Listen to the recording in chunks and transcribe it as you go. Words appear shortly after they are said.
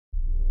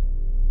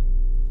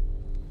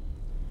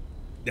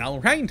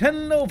Alright,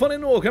 hello fun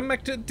and welcome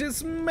back to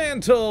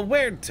Dysmantle,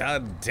 where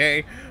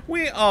today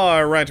we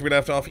are right where we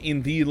left off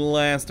in the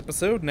last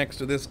episode, next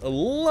to this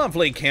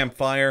lovely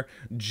campfire,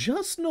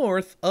 just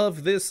north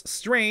of this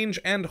strange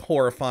and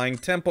horrifying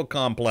temple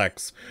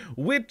complex,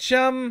 which,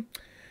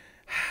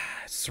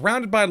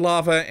 surrounded by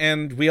lava,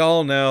 and we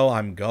all know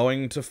I'm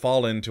going to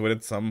fall into it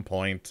at some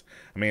point.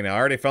 I mean, I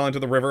already fell into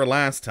the river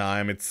last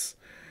time. It's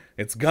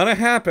gonna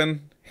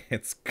happen.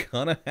 It's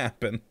gonna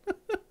happen.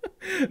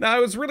 Now, I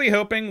was really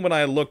hoping when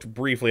I looked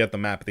briefly at the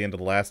map at the end of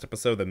the last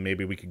episode that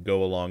maybe we could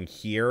go along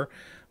here,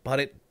 but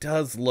it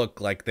does look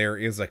like there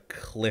is a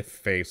cliff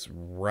face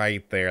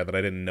right there that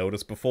I didn't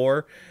notice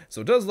before.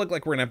 So it does look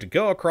like we're gonna have to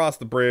go across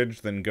the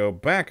bridge, then go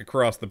back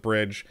across the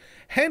bridge,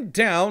 head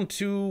down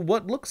to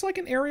what looks like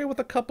an area with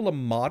a couple of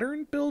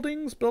modern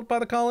buildings built by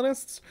the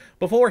colonists,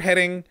 before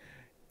heading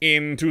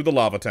into the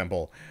lava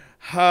temple.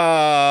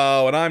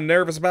 Oh, and I'm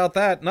nervous about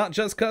that, not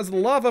just because of the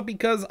lava,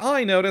 because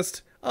I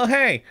noticed, oh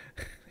hey,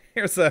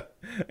 there's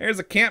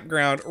a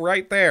campground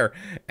right there,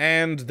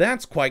 and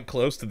that's quite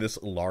close to this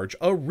large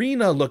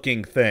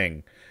arena-looking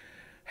thing.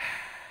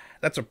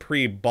 That's a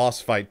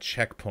pre-boss fight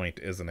checkpoint,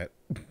 isn't it?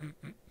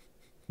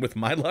 With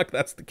my luck,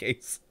 that's the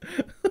case.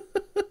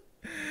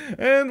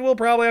 And we'll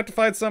probably have to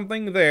fight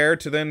something there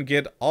to then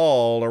get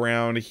all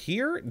around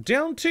here,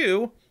 down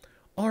to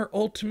our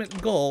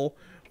ultimate goal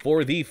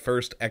for the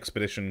first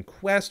expedition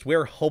quest,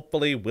 where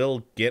hopefully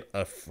we'll get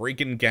a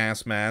freaking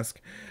gas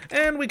mask,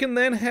 and we can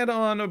then head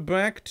on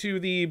back to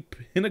the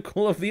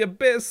pinnacle of the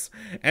abyss,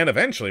 and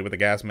eventually with the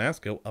gas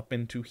mask go up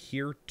into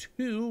here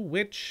too,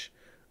 which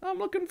I'm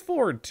looking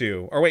forward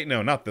to. Or wait,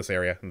 no, not this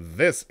area.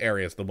 This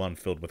area is the one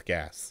filled with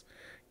gas.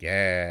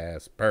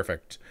 Yes,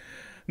 perfect.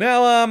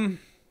 Now, I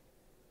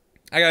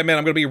gotta admit,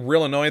 I'm gonna be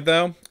real annoyed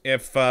though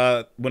if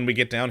when we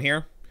get down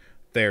here,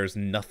 there's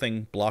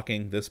nothing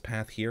blocking this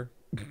path here.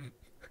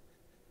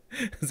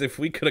 As if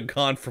we could have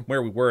gone from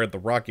where we were at the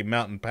Rocky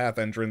Mountain Path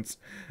entrance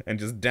and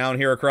just down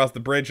here across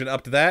the bridge and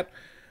up to that.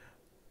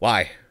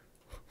 Why?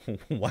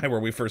 Why were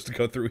we first to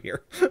go through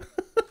here?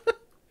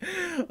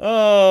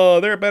 Oh,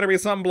 there better be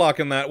something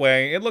blocking that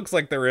way. It looks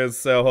like there is,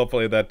 so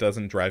hopefully that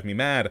doesn't drive me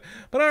mad.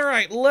 But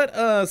alright, let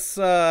us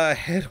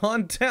head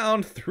on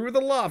down through the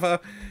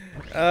lava.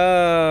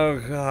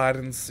 Oh, God,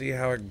 and see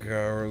how it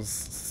goes.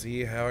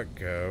 See how it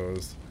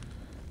goes.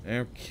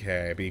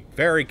 Okay, be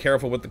very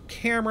careful with the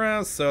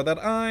camera so that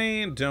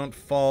I don't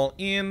fall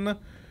in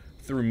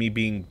through me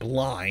being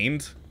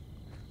blind.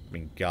 I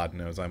mean, God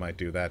knows I might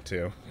do that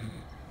too.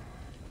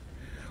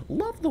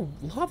 Love the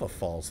lava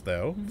falls,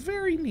 though.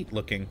 Very neat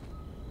looking.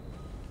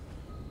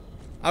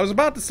 I was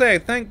about to say,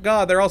 thank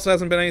God there also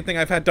hasn't been anything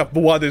I've had to...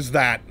 What is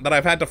that? That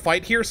I've had to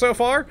fight here so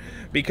far?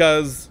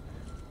 Because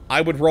I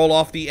would roll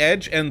off the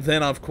edge, and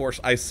then, of course,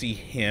 I see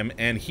him,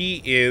 and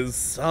he is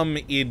some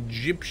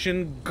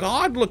Egyptian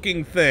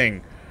god-looking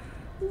thing.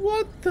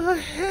 What the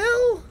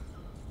hell?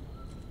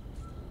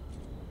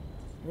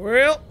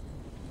 Well,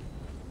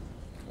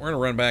 we're gonna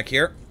run back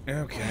here.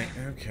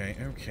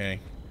 Okay.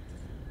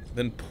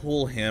 Then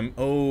pull him.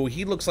 Oh,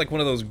 he looks like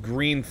one of those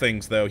green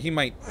things, though. He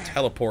might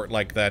teleport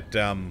like that,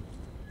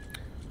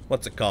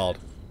 what's it called?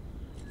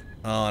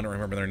 Oh, I don't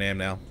remember their name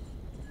now.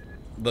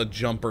 The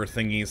jumper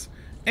thingies.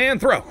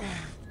 And throw!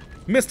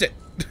 Missed it!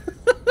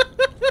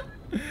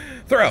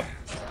 Throw!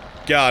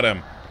 Got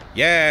him.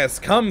 Yes,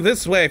 come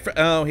this way.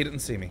 Oh, he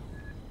didn't see me.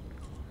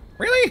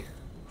 Really?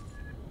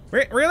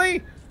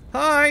 Really?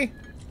 Hi!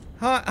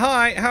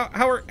 Hi,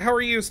 how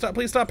are you?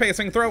 Please stop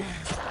pacing. Throw.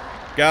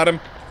 Got him.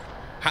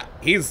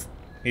 He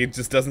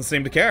just doesn't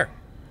seem to care.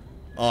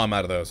 Oh, I'm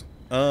out of those.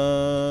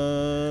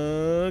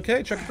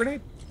 Okay, chuck a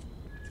grenade.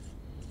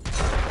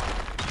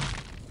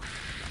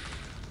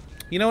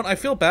 You know what? I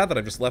feel bad that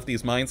I just left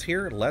these mines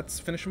here. Let's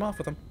finish them off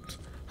with them.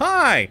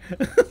 Hi!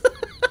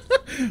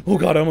 Oh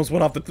god, I almost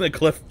went off the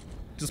cliff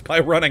just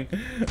by running.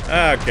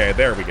 Okay,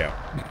 there we go.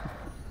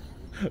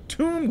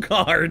 Tomb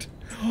guard!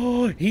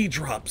 Oh, he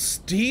dropped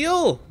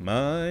steel?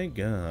 My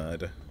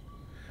god.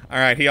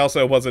 Alright, he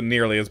also wasn't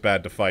nearly as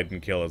bad to fight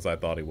and kill as I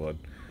thought he would.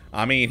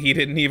 I mean, he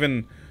didn't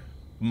even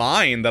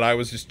mind that I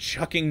was just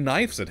chucking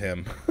knives at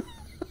him.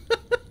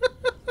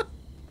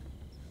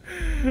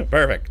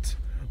 Perfect.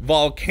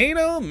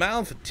 Volcano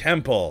Mouth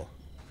Temple.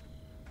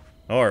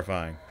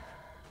 Horrifying.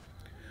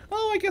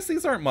 Oh, I guess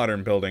these aren't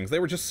modern buildings. They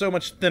were just so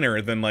much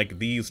thinner than, like,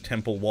 these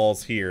temple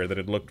walls here that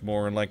it looked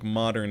more like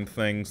modern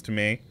things to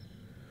me.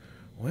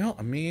 Well,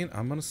 I mean,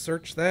 I'm gonna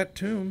search that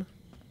tomb.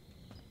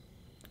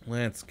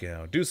 Let's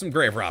go. Do some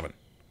grave robbing.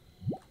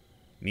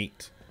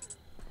 Neat.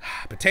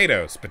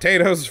 Potatoes.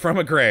 Potatoes from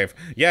a grave.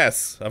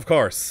 Yes, of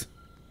course.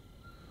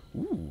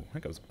 Ooh,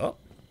 that goes up.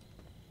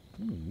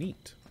 Ooh,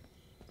 neat.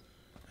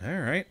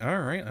 Alright,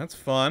 that's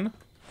fun.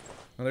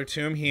 Another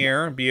tomb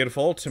here.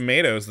 Beautiful.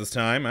 Tomatoes this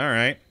time.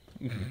 Alright.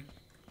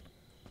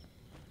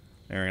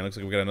 Alright, looks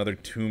like we got another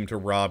tomb to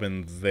rob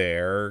in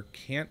there.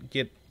 Can't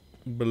get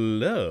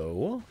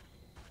below.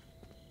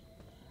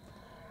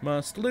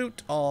 Must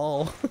loot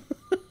all.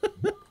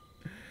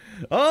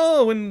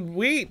 Oh, and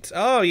wheat!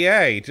 Oh,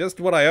 yay! Just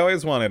what I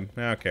always wanted.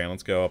 Okay,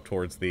 let's go up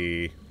towards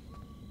the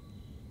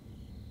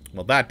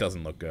Well, that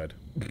doesn't look good.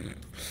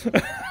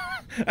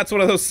 That's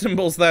one of those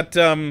symbols that,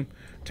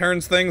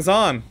 turns things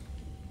on.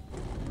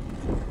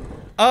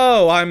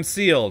 Oh, I'm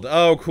sealed.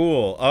 Oh,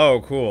 cool.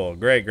 Oh, cool.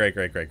 Great, great,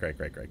 great, great, great,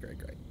 great, great, great,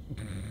 great.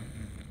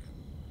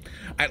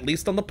 At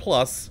least on the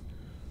plus,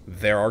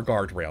 there are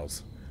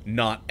guardrails.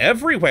 Not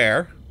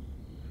everywhere,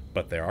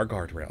 but there are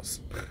guardrails.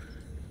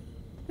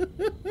 I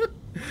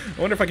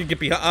wonder if I could get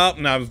behind... Oh,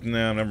 no,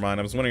 never mind.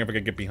 I was wondering if I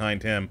could get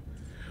behind him.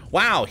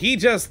 Wow, he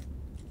just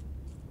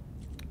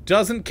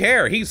doesn't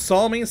care. He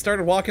saw me,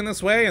 started walking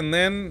this way, and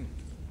then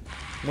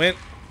went,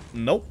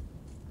 nope.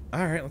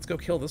 Alright, let's go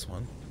kill this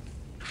one.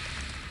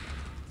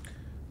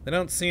 They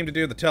don't seem to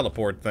do the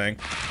teleport thing.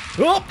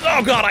 Oh,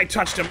 oh god, I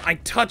touched him. I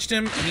touched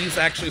him. He's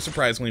actually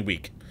surprisingly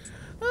weak.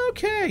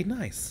 Okay,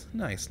 nice.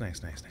 Nice,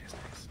 nice, nice, nice,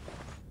 nice.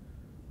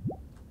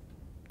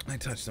 I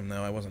touched him,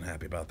 though. I wasn't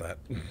happy about that.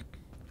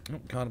 Oh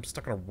god, I'm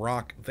stuck on a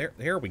rock.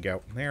 There we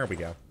go. There we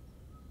go.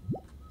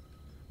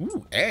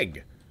 Ooh,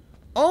 egg.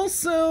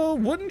 Also,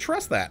 wouldn't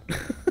trust that.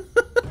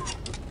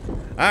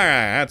 Alright,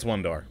 that's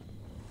one door.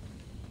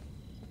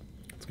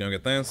 Let's go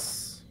get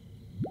this.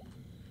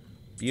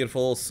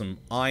 Beautiful, some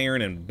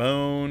iron and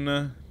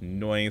bone.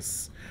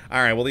 Nice.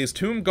 Alright, well these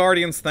Tomb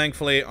Guardians,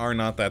 thankfully, are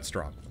not that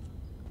strong.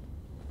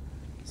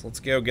 So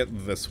let's go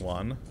get this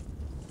one.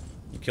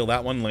 We'll kill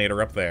that one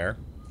later up there.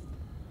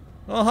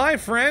 Oh, hi,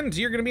 friend.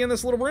 You're gonna be in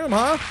this little room,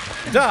 huh?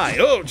 Die.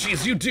 Oh,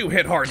 jeez, you do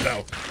hit hard,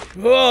 though.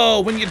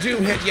 Oh, when you do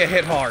hit, you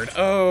hit hard.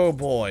 Oh,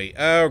 boy.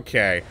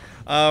 Okay.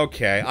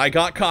 Okay. I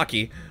got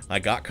cocky. I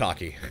got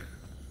cocky.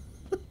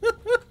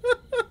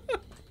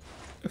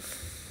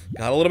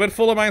 Got a little bit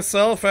full of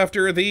myself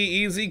after the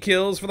easy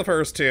kills for the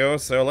first two,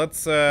 so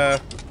let's,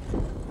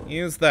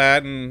 use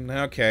that, and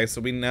okay,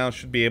 so we now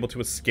should be able to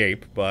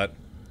escape, but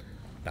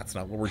that's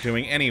not what we're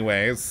doing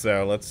anyways,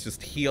 so let's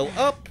just heal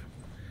up,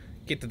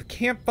 get to the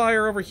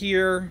campfire over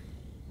here.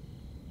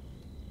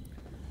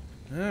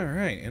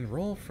 Alright, and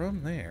roll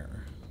from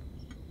there.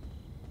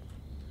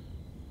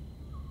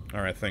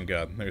 Alright, thank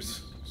God.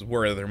 There's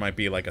worry there might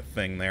be, like, a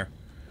thing there.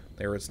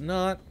 There is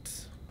not.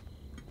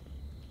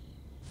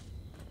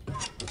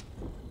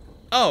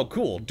 Oh,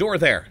 cool. Door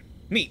there.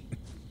 Neat.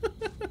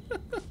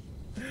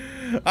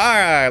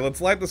 Alright, let's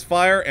light this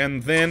fire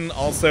and then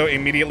also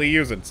immediately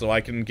use it so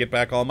I can get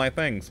back all my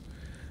things.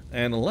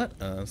 And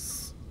let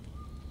us...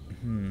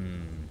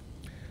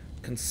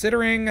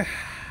 Considering...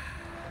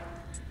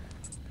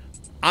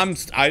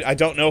 I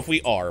don't know if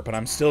we are, but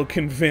I'm still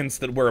convinced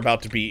that we're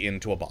about to be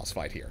into a boss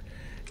fight here.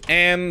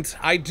 And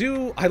I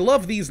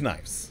love these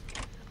knives.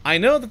 I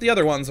know that the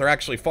other ones are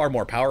actually far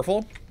more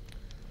powerful,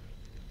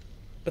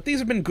 but these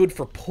have been good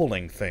for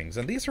pulling things,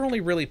 and these are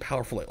only really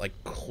powerful at, like,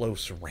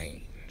 close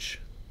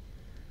range.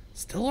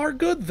 Still are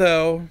good,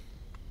 though.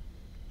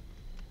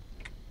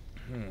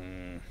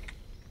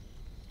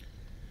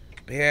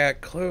 But yeah,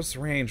 at close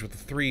range with the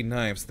 3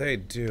 knives, they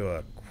do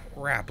a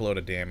crap load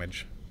of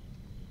damage.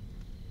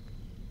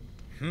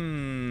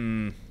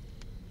 Maybe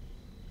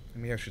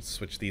I should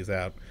switch these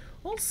out.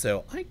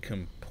 Also, I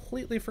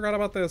completely forgot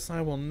about this.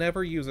 I will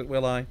never use it,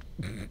 will I?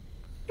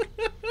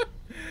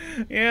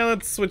 Yeah,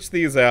 let's switch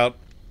these out.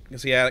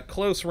 Because, yeah, at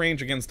close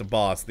range against a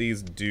boss,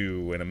 these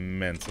do an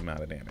immense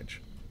amount of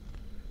damage.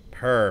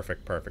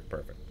 Perfect, perfect,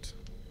 perfect.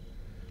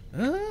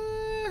 Should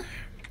I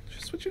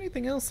switch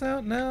anything else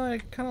out? No, I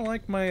kind of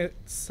like my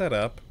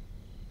setup.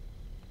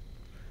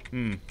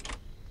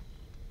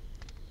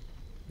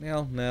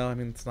 Well, no, I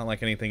mean, it's not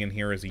like anything in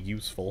here is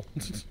useful.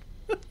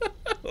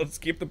 Let's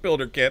keep the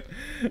builder kit.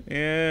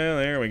 Yeah,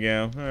 there we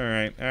go.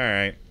 Alright,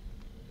 alright.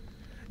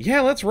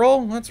 Yeah, let's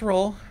roll, let's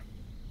roll.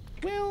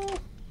 Well...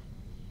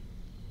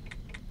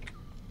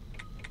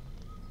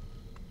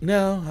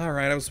 No,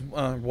 alright, I was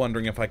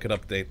wondering if I could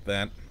update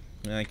that.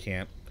 I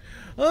can't.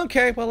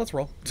 Okay, well, let's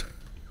roll.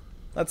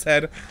 Let's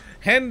head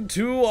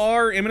to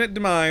our imminent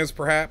demise,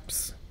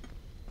 perhaps.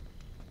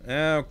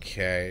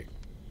 Okay.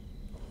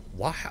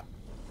 Wow.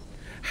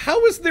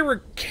 How is there a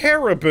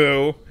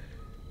caribou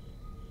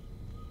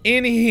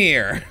in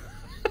here?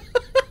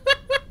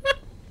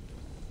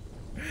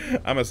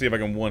 I'm gonna see if I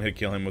can one-hit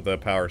kill him with a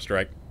power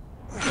strike.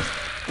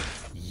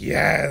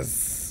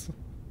 Yes!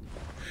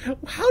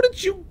 How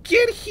did you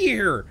get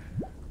here?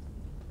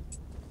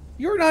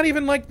 You're not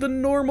even like the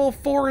normal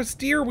forest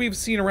deer we've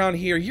seen around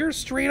here. You're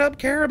straight up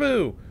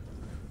caribou.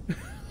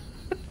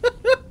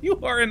 You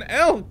are an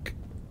elk.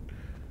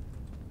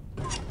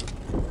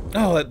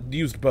 Oh, that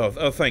used both.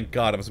 Oh, thank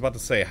God. I was about to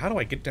say, how do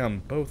I get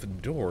down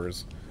both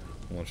doors?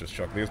 Well, let's just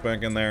chuck these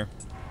back in there.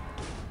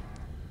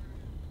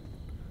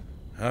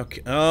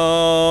 Okay.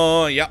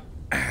 Oh, yep.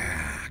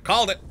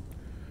 Called it.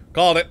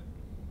 Called it.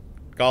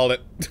 Called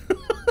it.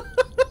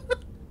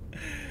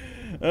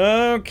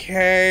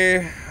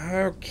 Okay.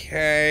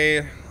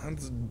 Okay.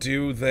 Let's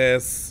do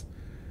this.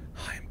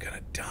 I'm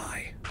gonna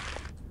die.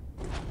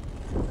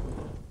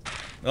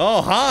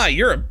 Oh, hi.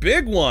 You're a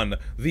big one.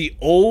 The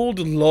old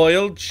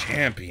loyal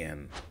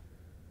champion.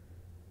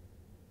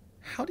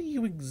 How do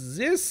you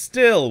exist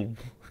still?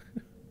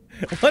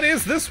 What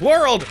is this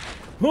world?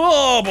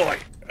 Oh, boy.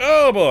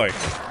 Oh, boy.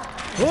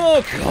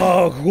 Oh,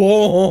 God.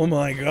 Oh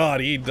my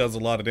god, he does a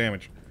lot of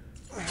damage.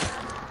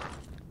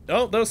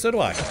 Oh, though, so do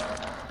I.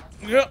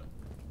 Yeah.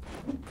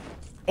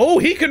 Oh,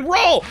 he can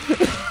roll!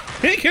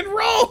 He can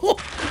roll!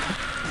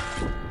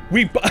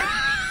 We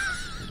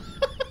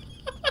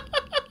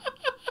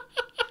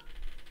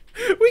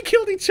we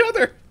killed each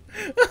other!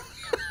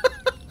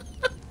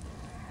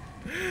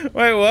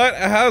 Wait, what?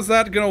 How's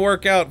that gonna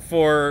work out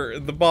for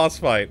the boss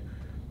fight?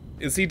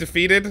 Is he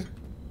defeated?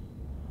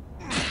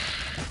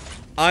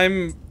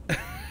 I've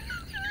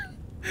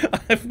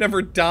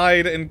never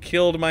died and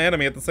killed my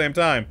enemy at the same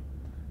time.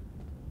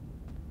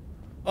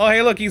 Oh,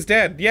 hey, look, he's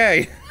dead.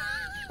 Yay.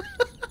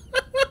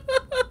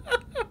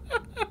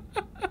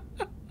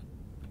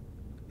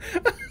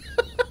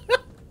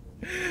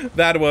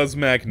 That was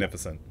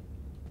magnificent.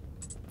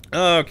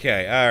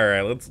 Okay,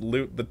 alright, let's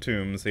loot the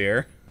tombs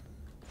here.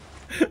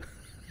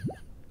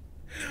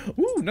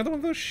 Ooh, another one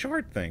of those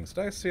shard things.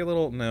 Did I see a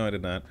little... No, I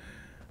did not.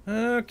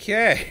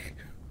 Okay.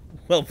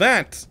 Well,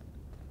 that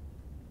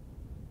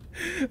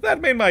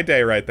made my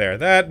day right there.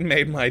 That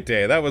made my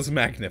day. That was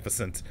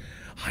magnificent.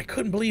 I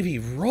couldn't believe he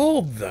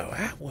rolled, though.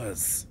 That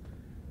was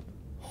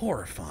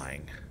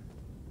horrifying.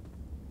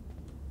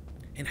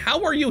 And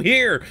how are you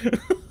here?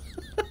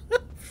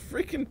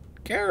 Freaking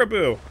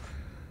caribou.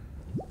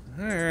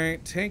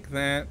 Alright, take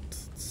that.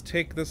 Let's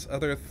take this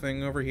other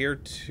thing over here,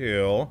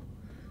 too.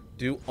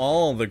 Do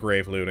all the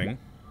grave looting.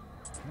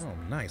 Oh,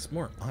 nice.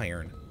 More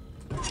iron.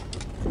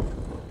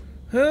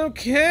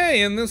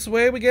 Okay, and this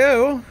way we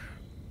go.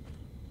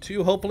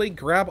 To hopefully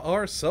grab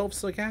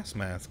ourselves a gas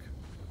mask.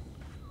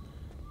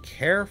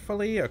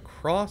 Carefully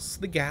across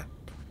the gap.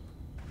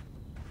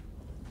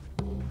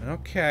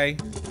 Okay.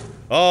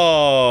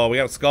 Oh, we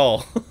got a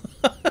skull.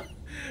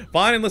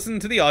 Fine, and listen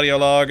to the audio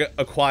log.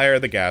 Acquire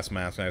the gas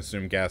mask. I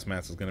assume gas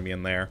mask is going to be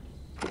in there.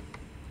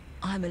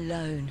 I'm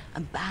alone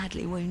and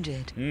badly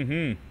wounded.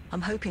 Mm-hmm.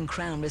 I'm hoping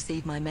Crown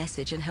received my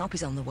message and help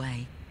is on the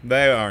way.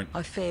 They aren't.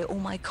 I fear all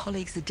my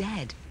colleagues are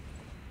dead.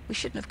 We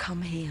shouldn't have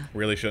come here.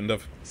 Really shouldn't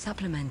have.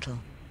 Supplemental.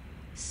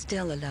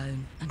 Still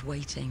alone and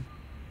waiting.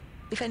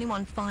 If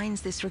anyone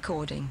finds this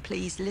recording,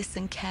 please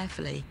listen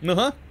carefully.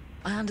 Uh-huh.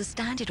 I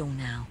understand it all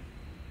now.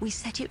 We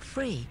set it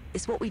free.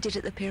 It's what we did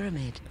at the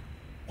pyramid.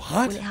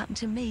 What? Will it happen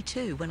to me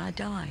too when I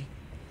die?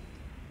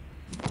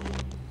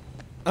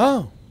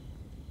 Oh.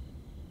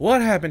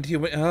 What happened to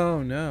you?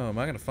 Oh, no. Am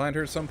I going to find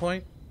her at some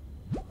point?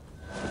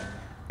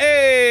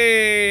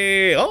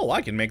 Hey! Oh,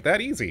 I can make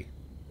that easy.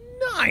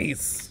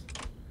 Nice!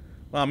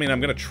 Well, I mean, I'm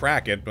going to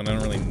track it, but I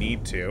don't really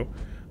need to.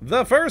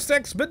 The first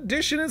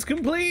expedition is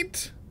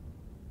complete!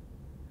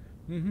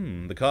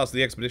 The cost of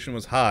the expedition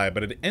was high,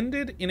 but it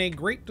ended in a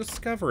great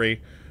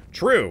discovery.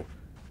 True.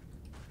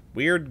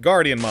 Weird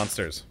guardian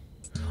monsters.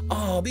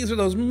 Oh, these are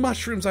those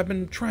mushrooms I've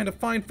been trying to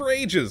find for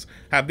ages.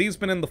 Have these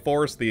been in the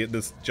forest,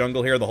 this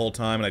jungle here, the whole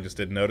time, and I just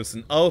didn't notice?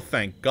 And oh,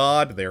 thank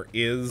God, there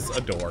is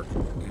a door.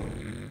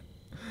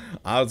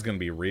 I was gonna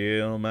be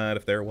real mad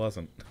if there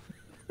wasn't.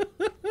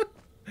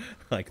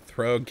 Like,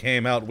 throw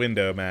game out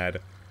window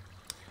mad.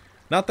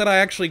 Not that I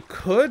actually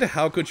could.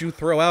 How could you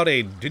throw out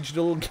a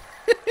digital game?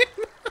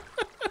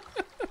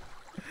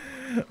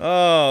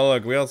 Oh,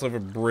 look, we also have a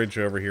bridge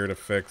over here to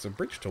fix. A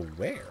bridge to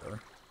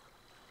where?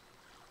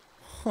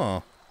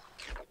 Huh.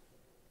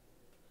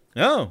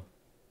 Oh.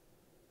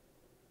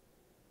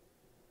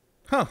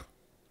 Huh.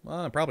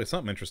 Well, probably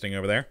something interesting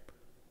over there.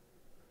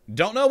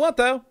 Don't know what,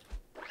 though.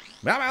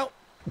 Bow out.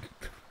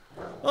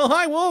 Oh,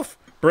 hi, wolf.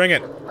 Bring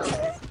it.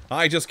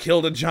 I just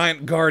killed a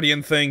giant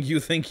guardian thing.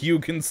 You think you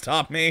can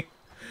stop me?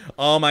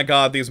 Oh my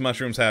god, these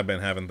mushrooms have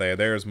been, haven't they?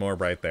 There's more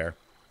right there.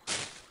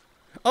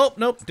 Oh,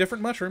 nope.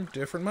 Different mushroom.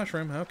 Different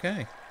mushroom.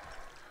 Okay.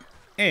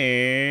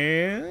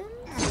 And...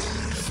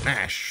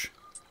 smash.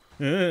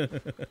 Yay.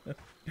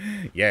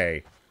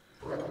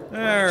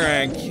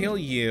 Alright, kill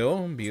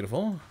you.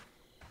 Beautiful.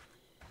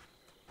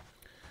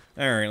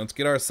 Alright, let's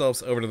get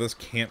ourselves over to this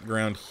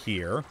campground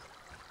here.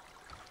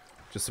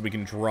 Just so we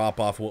can drop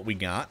off what we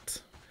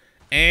got.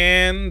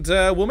 And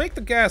we'll make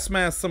the gas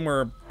mask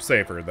somewhere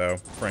safer, though,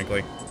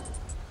 frankly.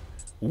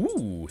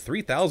 Ooh,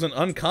 3,000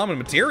 uncommon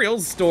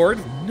materials stored.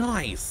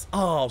 Nice.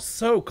 Oh,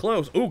 so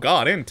close. Oh,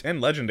 God, and 10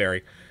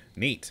 legendary.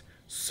 Neat.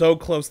 So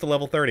close to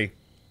level 30.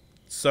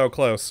 So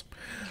close.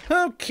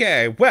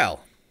 Okay,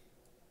 well.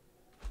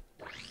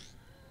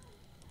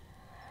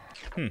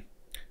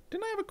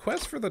 Didn't I have a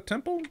quest for the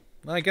temple?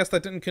 I guess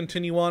that didn't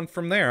continue on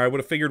from there. I would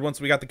have figured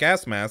once we got the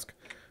gas mask,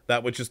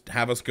 that would just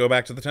have us go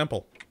back to the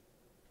temple.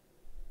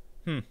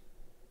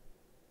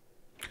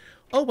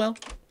 Oh, well.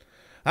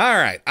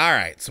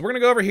 Alright. So we're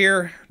going to go over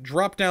here,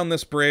 drop down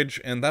this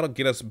bridge, and that'll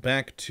get us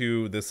back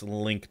to this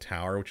link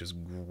tower, which is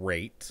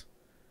great.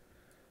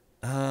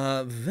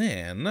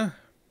 Then...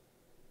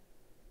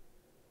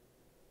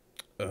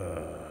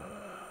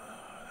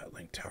 that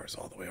link tower's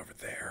all the way over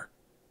there.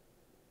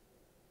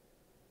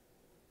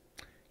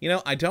 You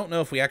know, I don't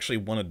know if we actually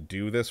want to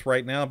do this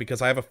right now,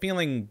 because I have a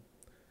feeling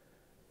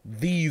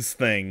these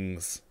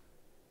things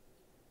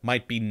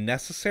might be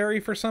necessary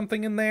for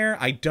something in there.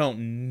 I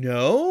don't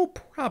know.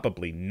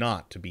 Probably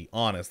not, to be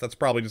honest. That's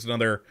probably just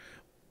another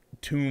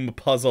tomb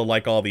puzzle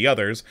like all the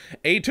others.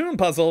 A tomb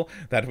puzzle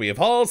that we have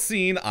all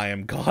seen I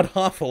am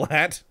god-awful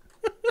at.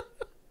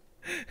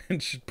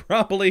 And should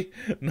probably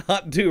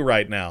not do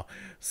right now.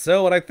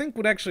 So what I think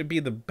would actually be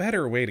the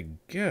better way to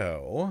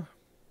go...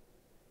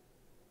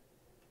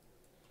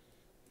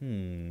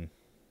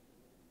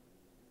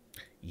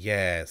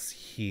 Yes,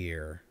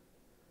 here.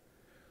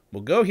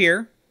 We'll go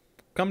here.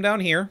 Come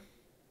down here.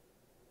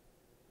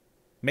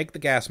 Make the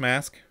gas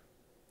mask.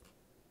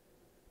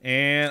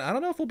 And I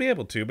don't know if we'll be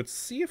able to, but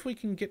see if we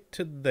can get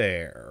to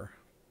there.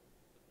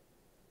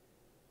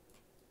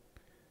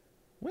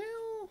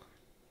 Well...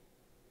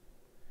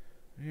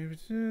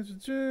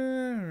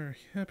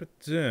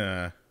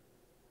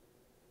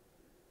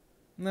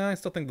 No, I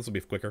still think this will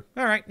be quicker.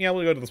 Alright, yeah,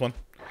 we'll go to this one.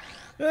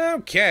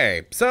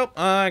 Okay, so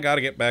I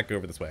gotta get back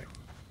over this way.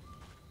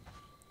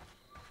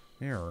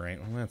 Alright,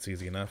 well that's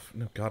easy enough.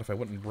 No, God, if I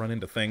wouldn't run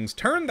into things.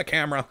 Turn the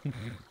camera!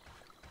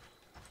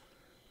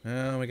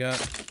 Oh, we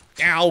got...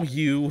 Ow,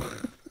 you!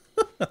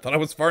 I thought I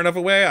was far enough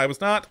away. I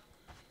was not.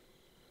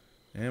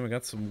 And we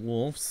got some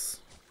wolves.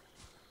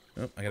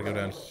 Oh, I gotta go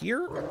down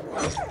here.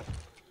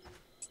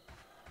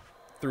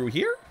 Through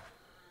here?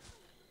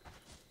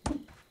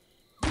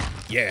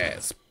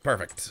 Yes,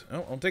 perfect.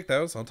 Oh, I'll take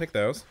those. I'll take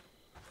those.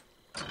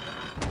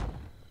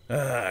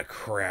 Ah,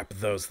 crap,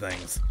 those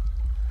things.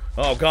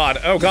 Oh, God.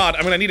 Oh, God.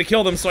 I'm gonna need to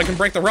kill them so I can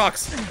break the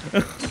rocks.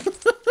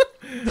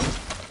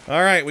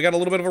 Alright, we got a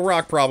little bit of a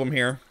rock problem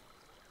here.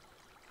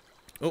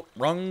 Oh,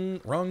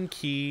 wrong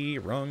key,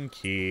 wrong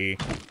key.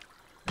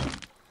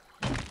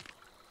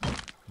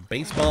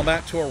 Baseball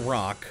bat to a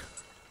rock.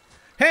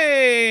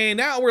 Hey,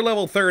 now we're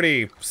level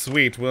 30.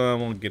 Sweet. Well,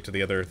 we'll get to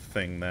the other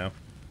thing now.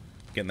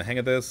 Getting the hang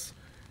of this.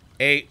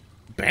 A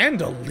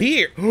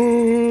bandolier.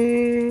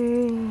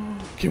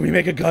 Can we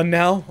make a gun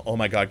now? Oh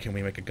my God, can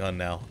we make a gun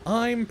now?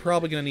 I'm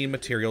probably gonna need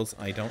materials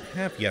I don't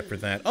have yet for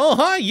that. Oh,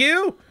 hi,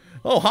 you!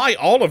 Oh, hi,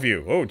 all of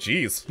you. Oh,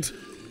 jeez.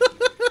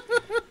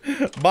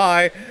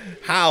 Bye.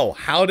 How?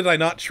 How did I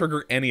not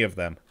trigger any of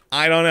them?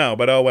 I don't know,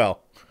 but oh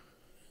well.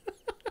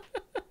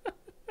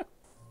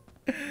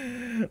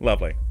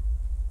 Lovely.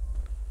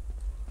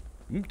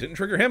 Didn't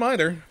trigger him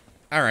either.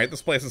 Alright,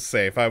 this place is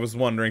safe. I was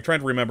wondering,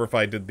 trying to remember if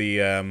I did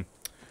the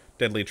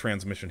deadly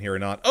transmission here or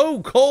not.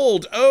 Oh,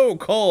 cold! Oh,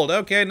 cold!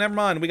 Okay, never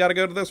mind. We gotta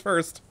go to this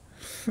first.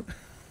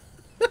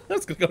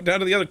 Let's go down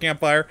to the other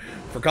campfire.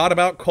 Forgot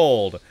about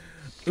cold.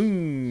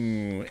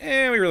 Ooh. We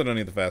really don't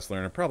need the fast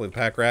learner. Probably the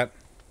pack rat.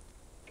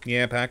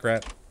 Yeah, pack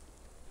rat.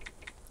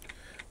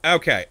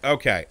 Okay,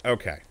 okay,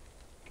 okay.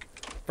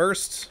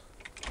 First,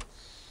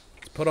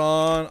 let's put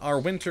on our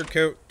winter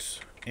coat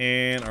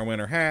and our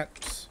winter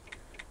hat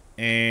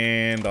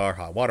and our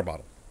hot water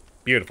bottle.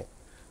 Beautiful.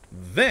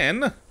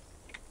 Then,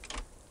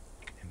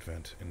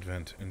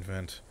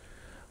 invent.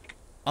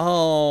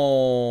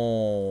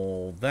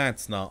 Oh,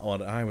 that's not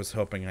what I was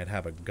hoping. I'd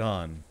have a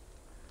gun.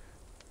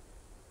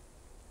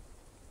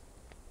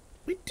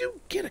 We do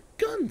get a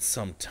gun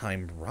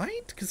sometime,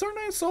 right? Because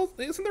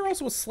isn't there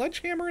also a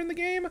sledgehammer in the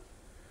game?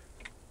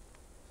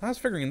 I was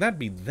figuring that'd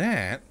be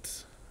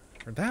that.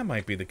 Or that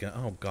might be the gun.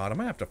 Oh, God. I'm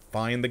going to have to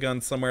find the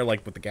gun somewhere,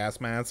 like, with the gas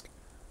mask.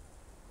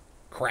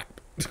 Crap.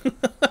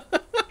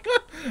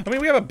 I mean,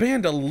 we have a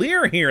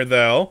bandolier here,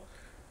 though.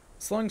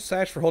 Slung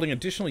sash for holding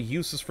additional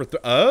uses for...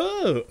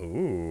 Oh!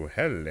 Ooh,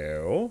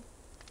 hello.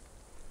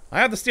 I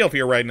have the steel for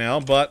you right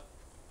now, but...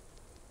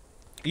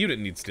 You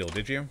didn't need steel,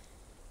 did you?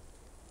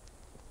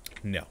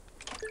 No.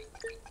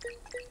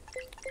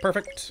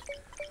 Perfect.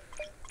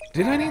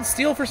 Did I need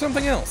steel for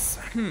something else?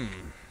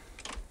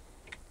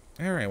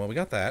 Alright, well, we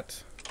got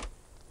that.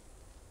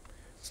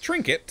 It's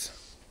trinket.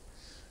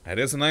 That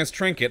is a nice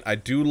trinket. I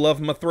do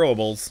love my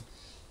throwables.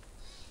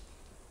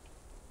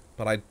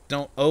 But I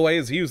don't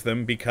always use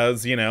them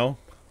because, you know,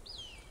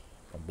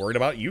 I'm worried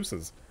about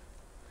uses.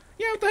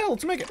 Yeah, what the hell?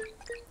 Let's make it.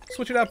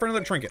 Switch it out for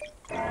another trinket.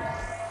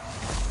 I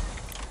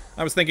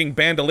was thinking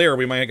bandolier,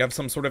 we might have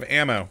some sort of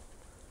ammo.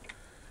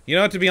 You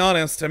know, to be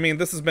honest, I mean,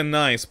 this has been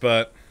nice,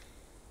 but...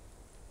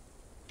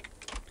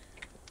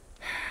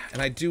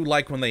 And I do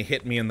like when they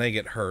hit me and they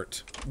get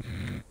hurt.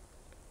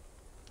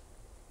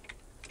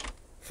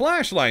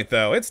 Flashlight,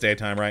 though. It's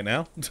daytime right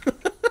now.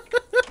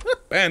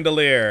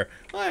 Bandolier.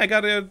 Oh, I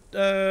got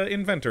a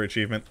inventor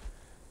achievement.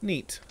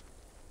 Neat.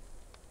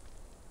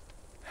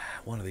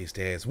 One of these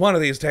days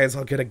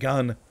I'll get a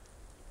gun.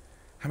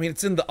 I mean,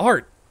 it's in the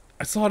art.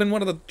 I saw it in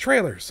one of the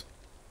trailers.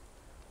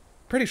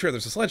 Pretty sure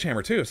there's a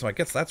sledgehammer, too, so I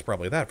guess that's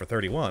probably that for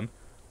 31.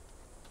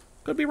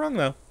 Could be wrong,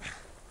 though.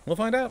 We'll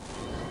find out.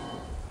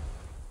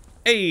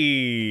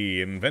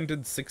 Hey,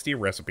 invented 60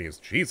 recipes.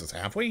 Jesus,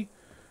 have we?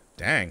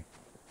 Dang.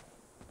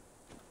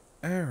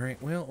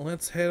 Alright, well,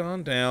 let's head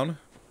on down.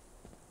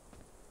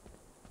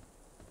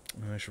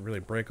 I should really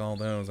break all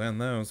those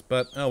and those,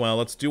 but oh well,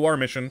 let's do our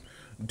mission.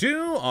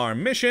 Do our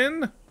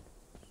mission!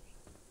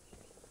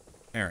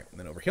 Alright,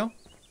 then over here.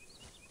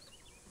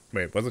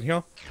 Wait, was it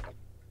here?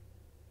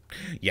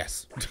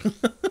 Yes.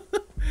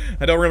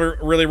 I don't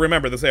really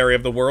remember this area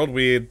of the world.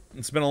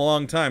 It's been a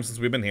long time since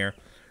we've been here.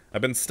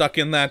 I've been stuck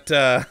in that,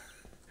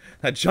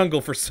 that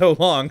jungle for so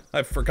long,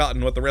 I've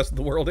forgotten what the rest of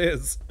the world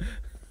is.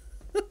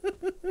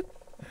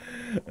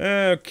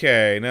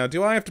 Okay, now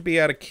do I have to be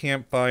at a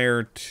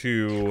campfire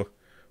to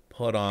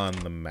put on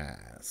the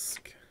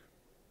mask?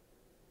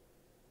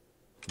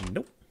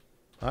 Nope.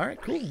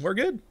 Alright, cool, we're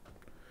good.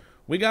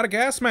 We got a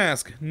gas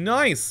mask.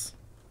 Nice!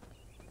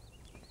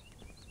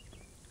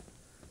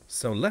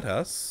 So let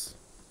us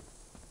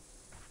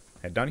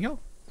head down here.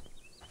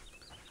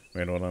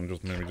 Wait, hold on,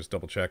 let me just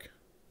double check.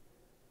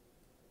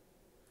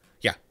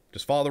 Yeah,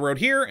 just follow the road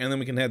here, and then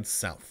we can head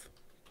south.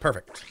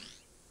 Perfect.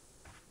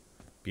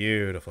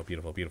 Beautiful,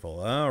 beautiful, beautiful.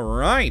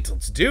 Alright,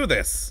 let's do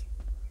this.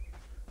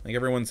 I think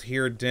everyone's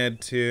here dead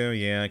too.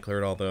 Yeah, I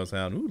cleared all those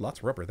out. Ooh, lots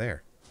of rubber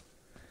there.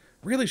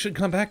 Really should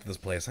come back to this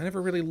place. I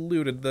never really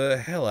looted the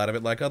hell out of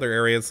it like other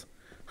areas.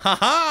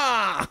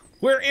 Ha-ha!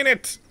 We're in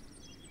it!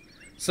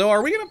 So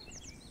are we gonna...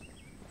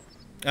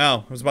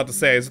 Oh, I was about to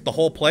say, is it the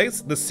whole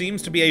place? This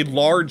seems to be a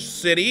large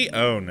city.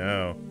 Oh,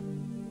 no.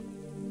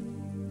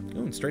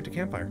 Ooh, and straight to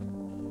campfire.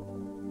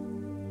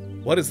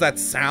 What is that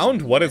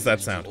sound? What is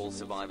that sound? All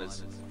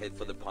survivors, head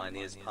for the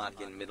Pioneers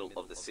Park in middle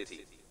of the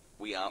city.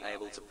 We are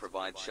able to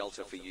provide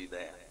shelter for you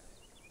there.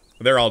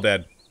 They're all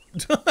dead.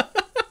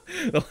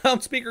 The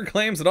loudspeaker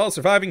claims that all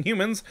surviving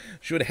humans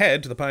should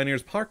head to the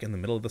Pioneers Park in the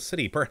middle of the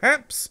city.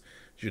 Perhaps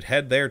you should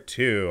head there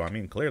too. I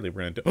mean, clearly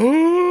we're gonna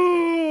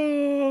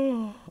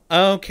do...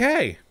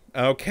 Okay.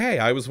 Okay,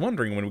 I was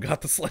wondering when we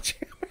got the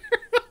sledgehammer.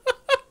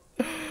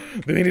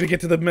 We need to get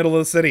to the middle of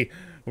the city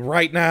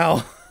right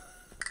now.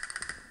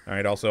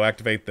 Alright, also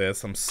activate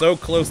this. I'm so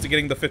close to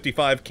getting the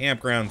 55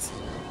 campgrounds.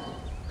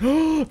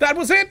 That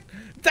was it!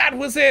 That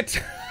was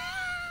it!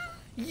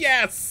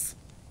 Yes!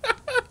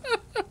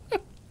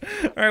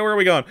 Alright, where are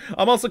we going?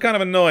 I'm also kind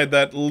of annoyed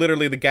that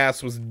literally the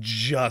gas was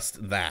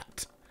just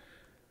that.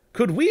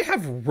 Could we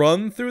have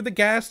run through the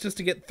gas just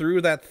to get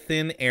through that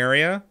thin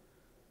area?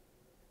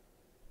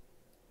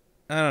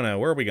 I don't know.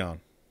 Where are we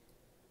going?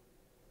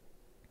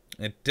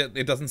 It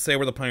doesn't say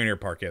where the Pioneer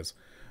Park is.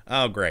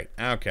 Oh, great.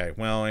 Okay,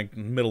 well, like,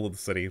 middle of the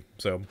city,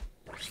 so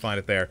just find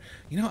it there.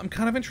 You know, I'm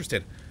kind of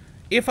interested.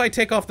 If I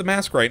take off the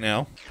mask right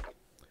now,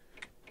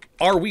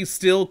 are we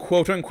still,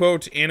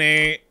 quote-unquote, in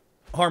a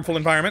harmful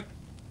environment?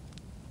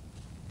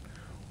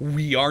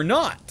 We are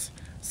not.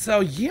 So,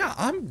 yeah,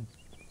 I'm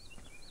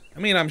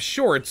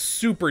sure it's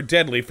super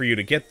deadly for you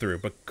to get through,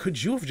 but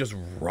could you have just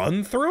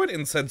run through it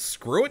and said,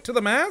 screw it to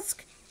the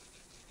mask?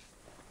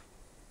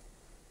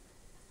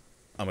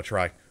 I'm gonna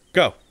try.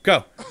 Go,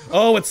 go.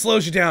 Oh, it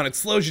slows you down. It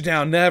slows you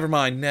down. Never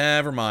mind,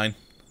 never mind.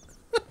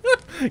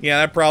 Yeah,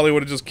 that probably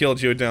would have just killed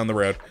you down the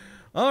road.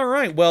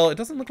 Alright, well, it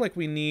doesn't look like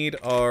we need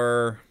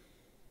our...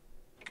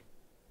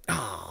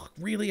 Oh,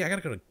 really? I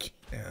gotta go to...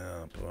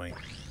 Oh, boy.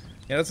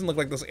 Yeah, it doesn't look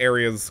like this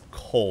area's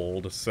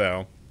cold,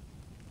 so...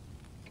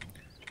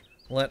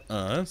 Let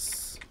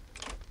us...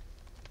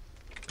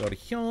 go to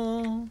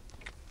here.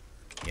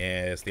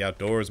 Yes, the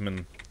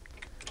outdoorsman.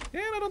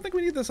 And I don't think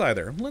we need this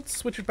either. Let's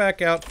switch it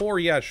back out for,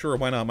 yeah, sure,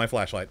 why not, my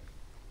flashlight.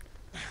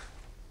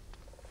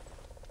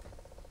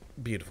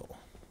 Beautiful.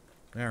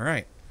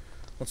 Alright.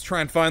 Let's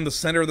try and find the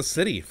center of the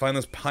city. Find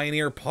this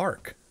Pioneer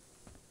Park.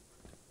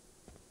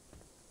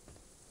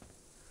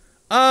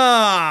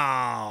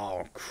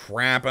 Oh,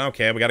 crap.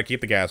 Okay, we gotta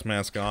keep the gas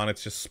mask on.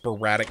 It's just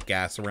sporadic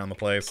gas around the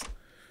place.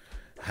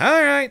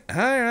 Alright,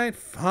 alright,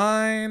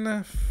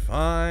 fine,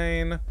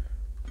 fine.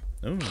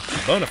 Ooh,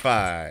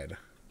 Bonafide.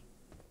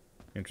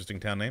 Interesting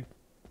town name.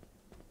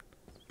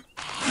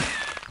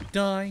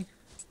 Die.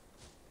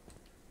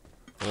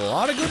 A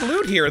lot of good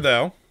loot here,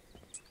 though.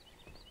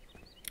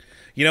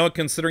 You know what,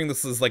 considering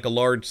this is like a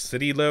large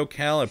city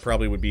locale, it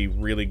probably would be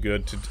really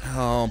good to...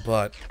 Oh,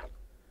 but...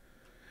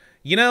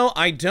 You know,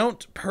 I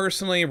don't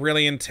personally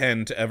really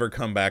intend to ever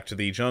come back to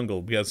the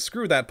jungle, because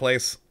screw that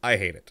place, I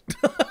hate it.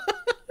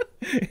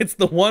 It's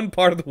the one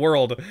part of the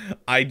world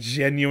I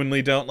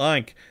genuinely don't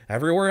like.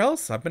 Everywhere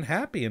else, I've been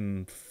happy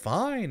and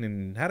fine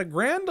and had a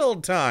grand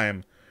old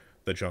time.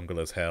 The jungle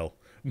is hell.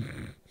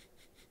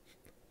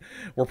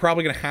 We're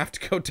probably going to have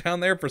to go down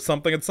there for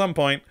something at some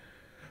point.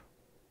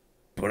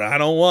 But I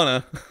don't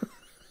want to.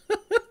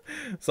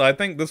 So I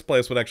think this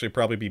place would actually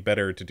probably be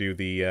better to do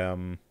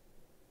the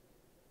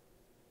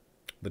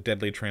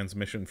deadly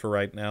transmission for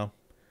right now.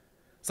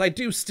 So I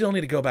do still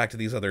need to go back to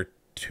these other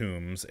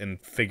tombs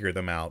and figure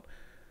them out.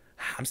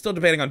 I'm still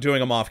debating on doing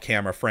them off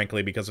camera,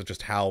 frankly, because of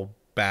just how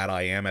bad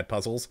I am at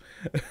puzzles.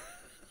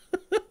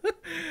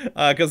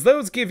 Because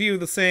those give you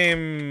the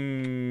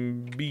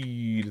same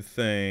bead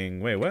thing.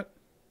 Wait, what?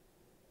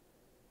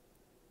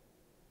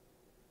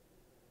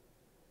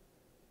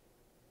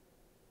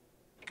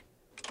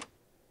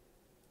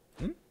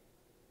 Hmm?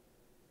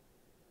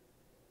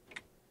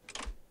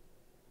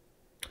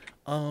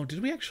 Oh,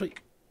 did we actually...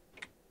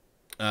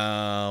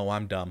 Oh,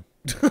 I'm dumb.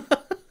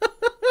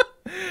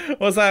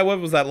 What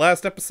was that,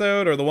 last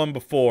episode or the one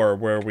before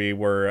where we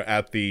were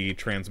at the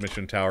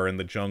transmission tower in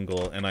the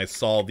jungle and I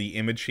saw the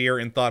image here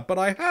and thought, but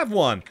I have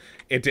one.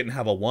 It didn't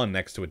have a 1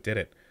 next to it, did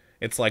it?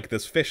 It's like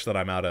this fish that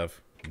I'm out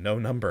of. No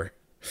number.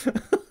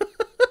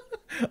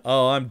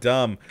 Oh, I'm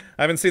dumb.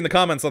 I haven't seen the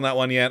comments on that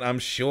one yet. I'm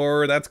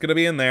sure that's going to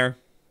be in there.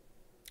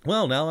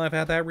 Well, now I've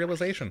had that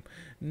realization.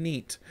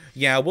 Neat.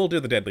 Yeah, we'll do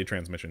the deadly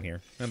transmission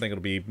here. I think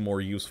it'll be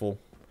more useful.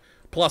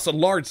 Plus, a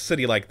large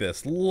city like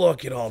this.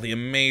 Look at all the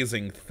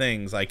amazing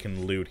things I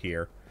can loot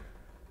here.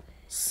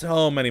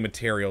 So many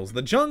materials.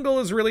 The jungle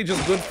is really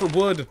just good for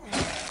wood.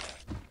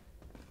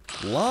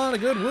 A lot of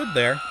good wood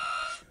there.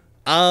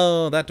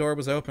 Oh, that door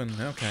was open.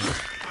 Okay.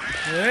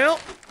 Well,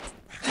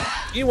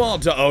 you all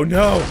do- Oh,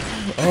 no.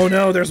 Oh,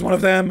 no, there's one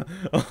of them.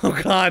 Oh,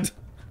 God.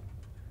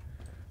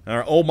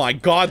 Oh, my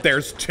God,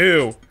 there's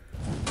two.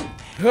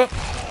 Oh,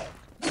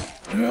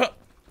 God.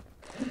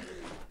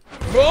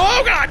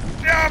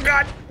 Oh,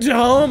 God.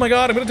 Oh, my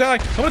God, I'm gonna die.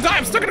 I'm gonna die.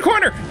 I'm stuck in a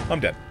corner. I'm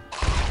dead.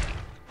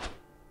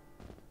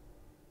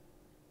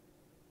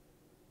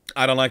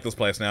 I don't like this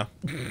place now.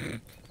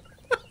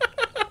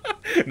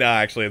 No,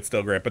 actually, it's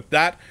still great. But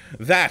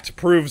that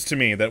proves to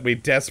me that we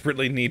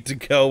desperately need to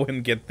go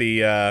and get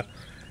the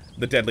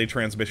deadly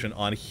transmission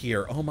on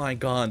here. Oh my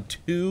God,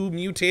 2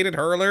 mutated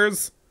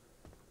hurlers.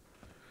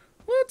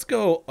 Let's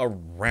go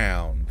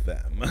around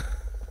them.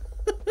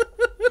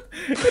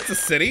 It's a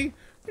city.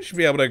 We should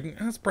be able to.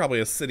 That's probably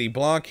a city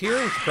block here.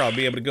 We should probably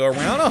be able to go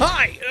around. Oh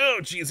hi! Oh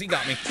jeez, he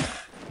got me.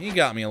 He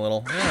got me a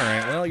little. All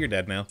right. Well, you're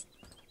dead now.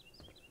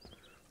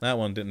 That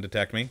one didn't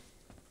detect me.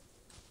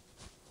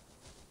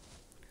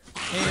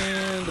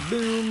 And a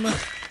boom.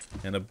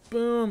 And a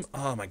boom.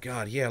 Oh my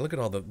God, yeah, look at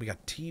all the... We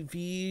got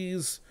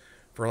TVs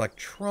for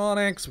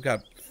electronics. We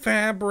got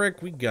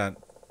fabric. We got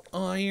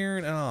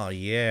iron. Oh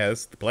yeah,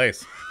 this is the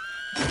place.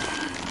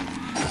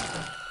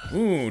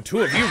 Ooh,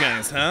 2 of you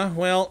guys, huh?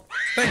 Well,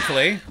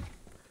 thankfully,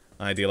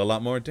 I deal a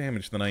lot more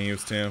damage than I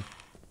used to.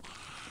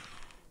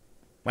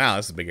 Wow,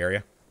 this is a big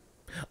area.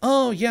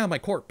 Oh yeah, my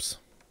corpse.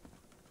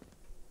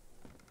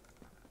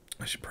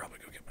 I should probably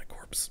go get my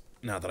corpse,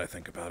 now that I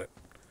think about it.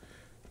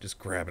 Just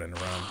grab it and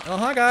run. Oh,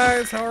 hi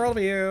guys, how are all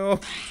of you?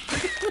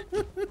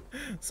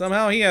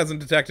 Somehow he hasn't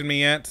detected me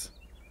yet.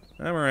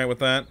 I'm alright with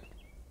that.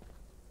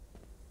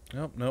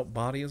 Nope, nope,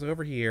 body is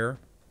over here.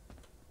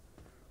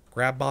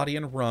 Grab body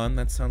and run,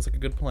 that sounds like a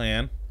good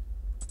plan.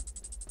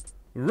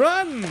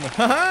 Run!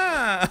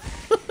 Haha!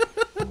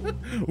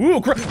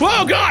 Ooh,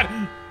 oh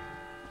God!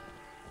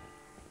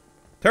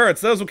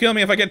 Turrets, those will kill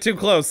me if I get too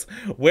close.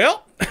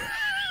 Well...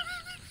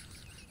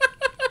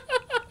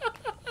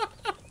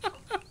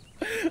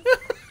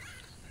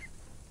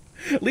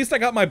 At least I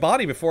got my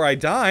body before I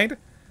died.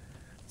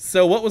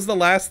 So what was the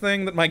last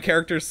thing that my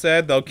character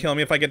said? They'll kill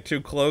me if I get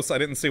too close. I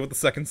didn't see what the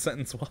second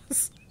sentence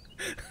was.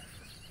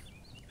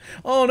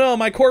 Oh no,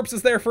 my corpse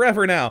is there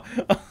forever now.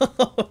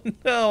 Oh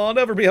no, I'll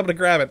never be able to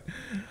grab it.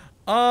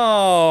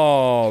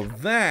 Oh,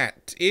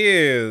 that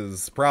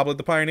is probably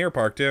the Pioneer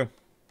Park too.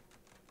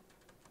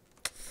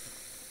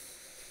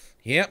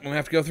 Yep, we'll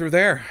have to go through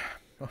there.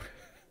 I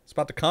was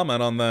about to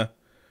comment on the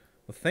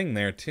thing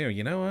there too.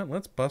 You know what?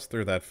 Let's bust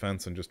through that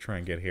fence and just try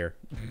and get here.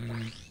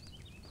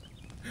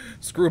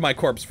 Screw my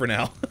corpse for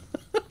now.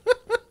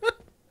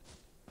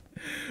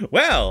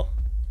 Well,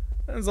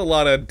 there's a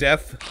lot of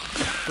death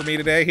for me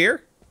today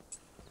here.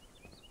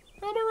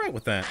 I'm alright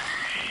with that.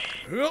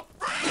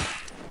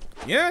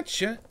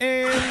 Gotcha,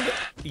 and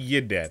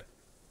you're dead.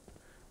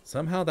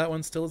 Somehow that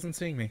one still isn't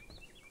seeing me.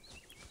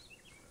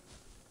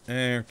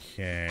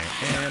 Okay,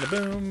 and a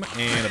boom,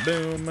 and a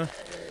boom.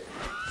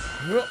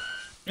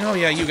 Oh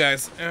yeah, you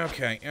guys.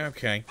 Okay,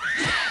 okay.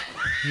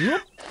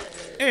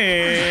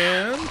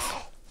 And...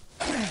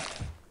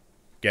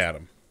 got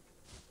him.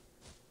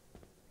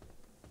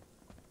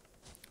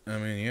 I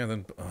mean, yeah,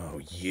 then... Oh,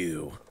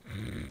 you.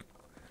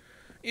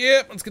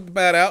 Yep, let's get the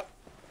bat out.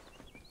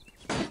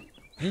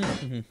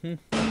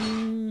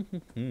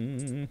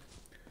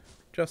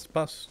 Just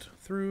bust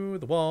through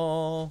the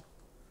wall.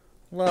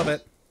 Love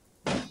it.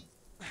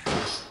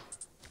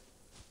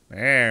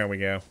 There we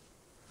go.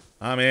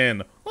 I'm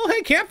in. Oh,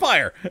 hey,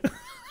 campfire!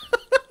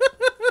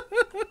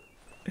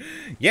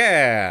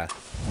 Yeah!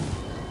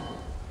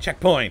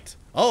 Checkpoint.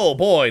 Oh,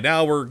 boy,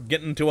 now we're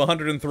getting to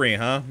 103,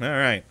 huh?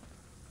 Alright.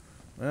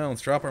 Well,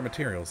 let's drop our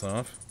materials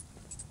off.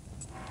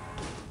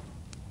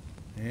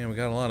 Yeah, we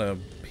got a lot of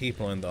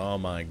people in the... Oh,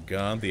 my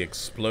God, the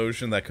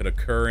explosion that could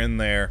occur in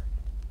there.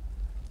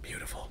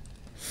 Beautiful.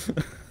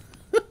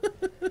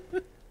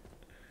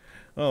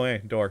 Oh,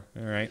 hey, door.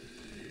 Alright.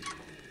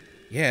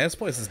 Yeah, this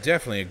place is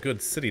definitely a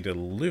good city to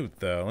loot,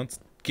 though. Let's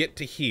get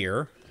to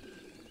here.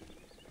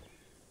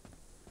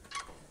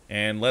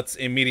 And let's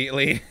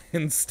immediately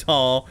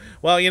install...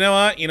 Well, you know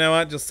what? You know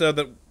what? Just so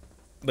that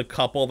the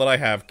couple that I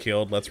have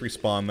killed, let's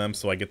respawn them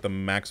so I get the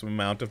maximum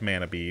amount of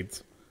mana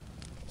beads.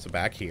 So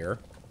back here.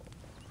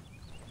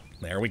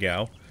 There we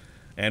go.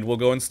 And we'll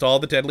go install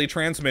the deadly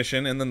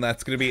transmission, and then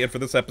that's going to be it for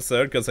this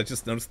episode, because I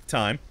just noticed the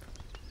time.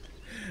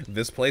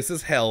 This place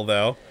is hell,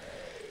 though.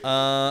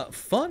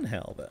 Fun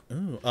hell, though.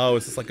 Ooh. Oh,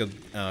 is this like a...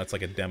 Oh, it's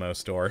like a demo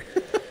store.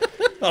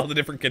 All the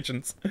different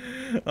kitchens.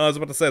 I was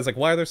about to say, it's like,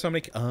 why are there so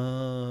many...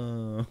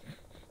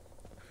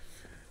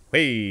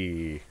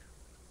 Hey.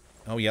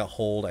 Oh, yeah,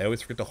 hold. I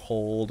always forget to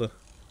hold.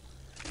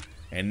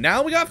 And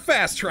now we got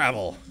fast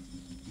travel.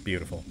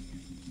 Beautiful.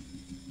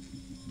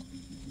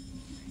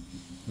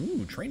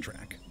 Ooh, train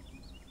track.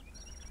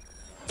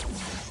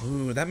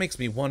 Ooh, that makes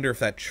me wonder if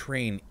that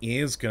train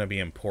is going to be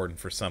important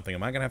for something.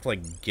 Am I going to have to,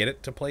 like, get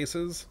it to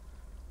places?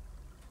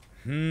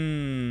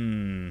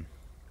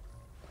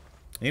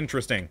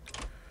 Interesting.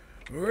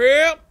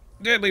 Well,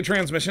 deadly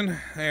transmission.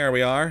 There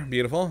we are.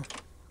 Beautiful.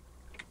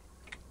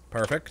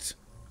 Perfect.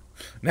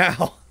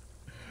 Now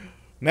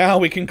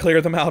we can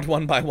clear them out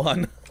one by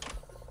one.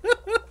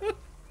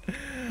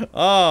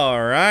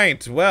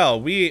 Alright,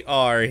 well, we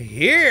are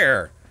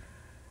here.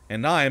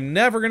 And I'm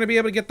never going to be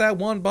able to get that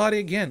one body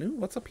again. Ooh,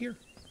 what's up here?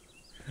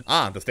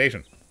 Ah, the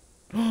station.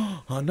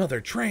 Another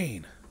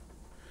train.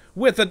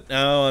 With a...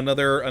 Oh,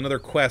 another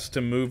quest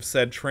to move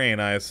said train,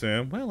 I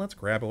assume. Well, let's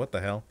grab it. What the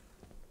hell?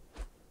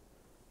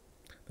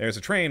 There's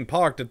a train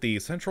parked at the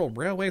Central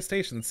Railway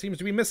Station that seems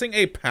to be missing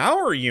a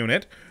power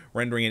unit,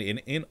 rendering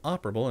it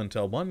inoperable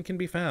until one can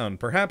be found.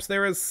 Perhaps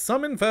there is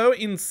some info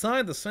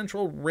inside the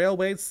Central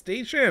Railway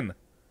Station.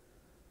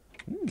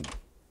 Ooh,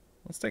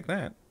 let's take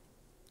that.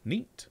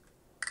 Neat.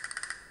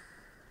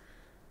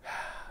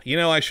 You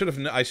know, I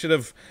didn't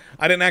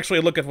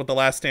actually look at what the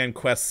Last Stand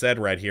quest said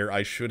right here.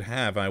 I should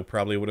have. I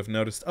probably would have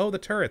noticed. Oh, the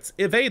turrets.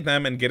 Evade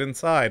them and get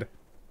inside.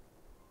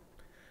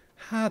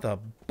 How the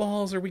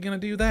balls are we going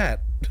to do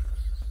that?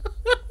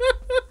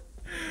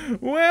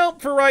 Well,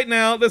 for right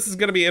now, this is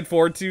going to be it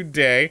for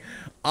today.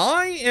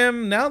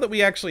 Now that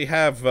we actually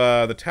have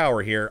the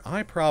tower here,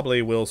 I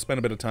probably will spend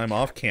a bit of time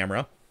off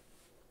camera.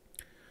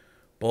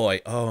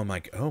 Boy, oh my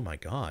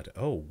god.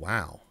 Oh,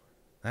 wow.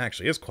 That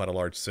actually is quite a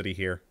large city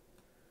here.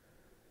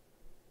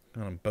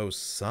 On both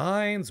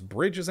sides.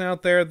 Bridges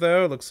out there,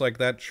 though. Looks like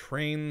that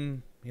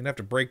train... You'd have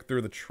to break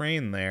through the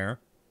train there.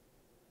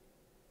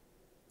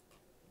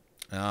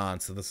 Ah,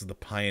 and so this is the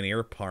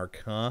Pioneer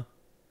Park, huh?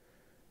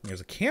 There's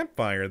a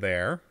campfire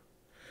there.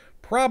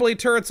 Probably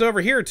turrets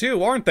over here,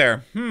 too, aren't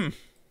there? Also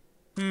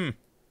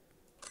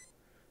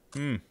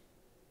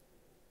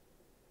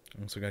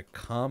got a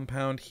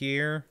compound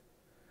here.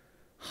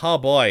 Oh,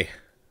 boy.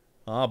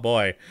 Oh,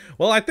 boy.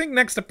 Well, I think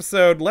next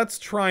episode, let's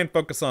try and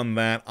focus on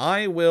that.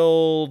 I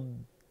will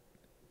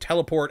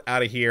teleport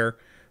out of here,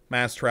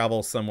 mass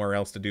travel somewhere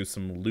else to do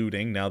some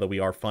looting now that we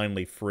are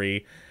finally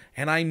free.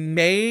 And I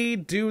may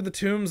do the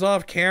tombs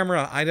off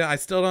camera. I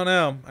still don't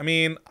know. I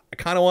mean, I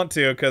kind of want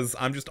to because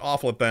I'm just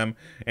awful at them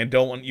and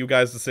don't want you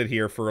guys to sit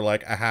here for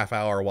like a half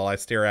hour while I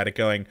stare at it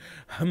going,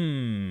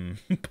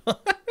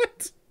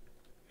 But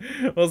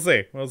we'll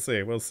see. We'll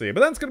see. We'll see.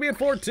 But that's going to be it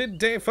for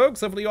today,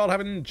 folks. Hopefully you all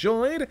have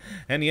enjoyed.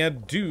 And yeah,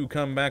 do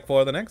come back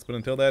for the next. But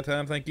until that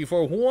time, thank you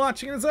for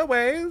watching. As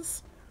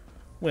always,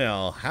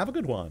 well, have a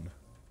good one.